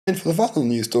And for the final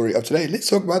news story of today, let's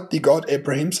talk about the God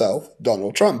Emperor himself,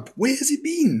 Donald Trump. Where has he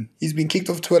been? He's been kicked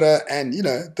off Twitter, and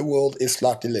the world is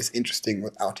slightly less interesting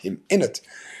without him in it.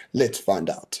 Let's find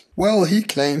out. Well, he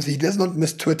claims he does not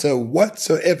miss Twitter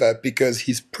whatsoever because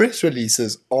his press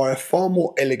releases are a far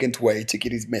more elegant way to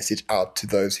get his message out to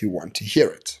those who want to hear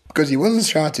it. Because he wasn't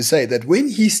shy to say that when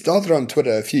he started on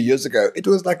Twitter a few years ago, it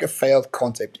was like a failed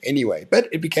concept anyway, but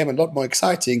it became a lot more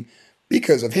exciting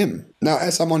because of him. Now,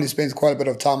 as someone who spends quite a bit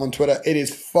of time on Twitter, it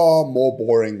is far more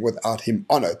boring without him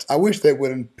on it. I wish they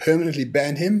wouldn't permanently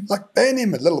ban him, ban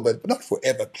him a little bit, but not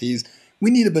forever, please. We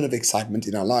need a bit of excitement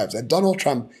in our lives, and Donald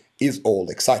Trump is all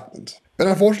excitement. But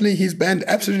unfortunately, he's banned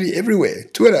absolutely everywhere.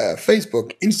 Twitter,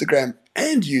 Facebook, Instagram,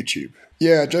 and YouTube.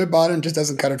 Yeah, Joe Biden just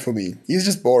doesn't cut it for me. He's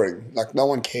just boring. No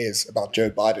one cares about Joe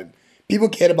Biden. People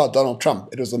cared about Donald Trump.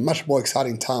 It was a much more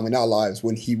exciting time in our lives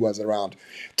when he was around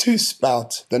to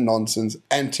spout the nonsense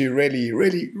and to really,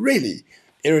 really, really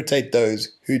irritate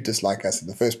those who dislike us in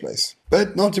the first place.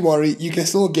 But not to worry, you can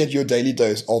still get your daily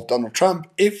dose of Donald Trump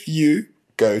if you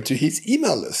go to his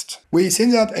email list, where he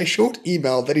sends out a short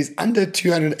email that is under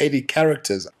 280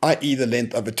 characters, i.e. the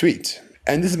length of a tweet.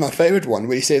 And this is my favorite one,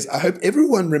 where he says, I hope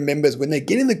everyone remembers when they're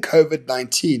getting the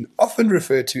COVID-19, often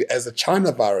referred to as the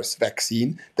China virus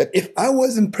vaccine, that if I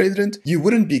wasn't president, you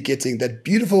wouldn't be getting that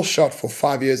beautiful shot for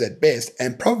 5 years at best,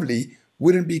 and probably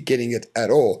wouldn't be getting it at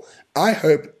all. I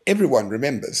hope everyone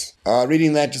remembers.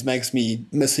 Reading that just makes me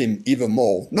miss him even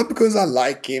more. Not because I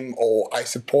like him or I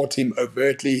support him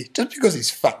overtly, just because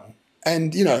he's fun.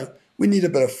 And, we need a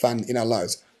bit of fun in our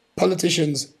lives.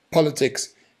 Politicians,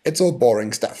 politics, it's all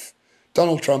boring stuff.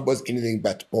 Donald Trump was anything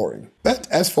but boring. But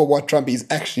as for what Trump is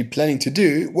actually planning to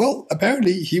do, well,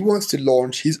 apparently he wants to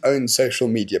launch his own social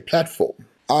media platform.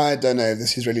 I don't know if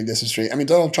this is really necessary.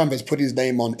 Donald Trump has put his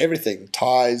name on everything.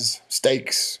 Ties,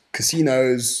 steaks,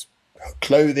 casinos,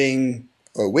 clothing,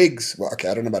 or wigs. Well, okay,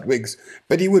 I don't know about wigs,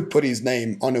 but he would put his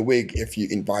name on a wig if you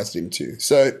invited him to.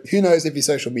 So who knows if his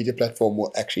social media platform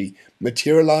will actually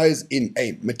materialize in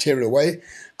a material way.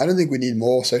 I don't think we need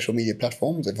more social media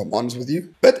platforms, if I'm honest with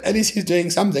you. But at least he's doing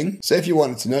something. So if you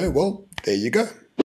wanted to know, well, there you go.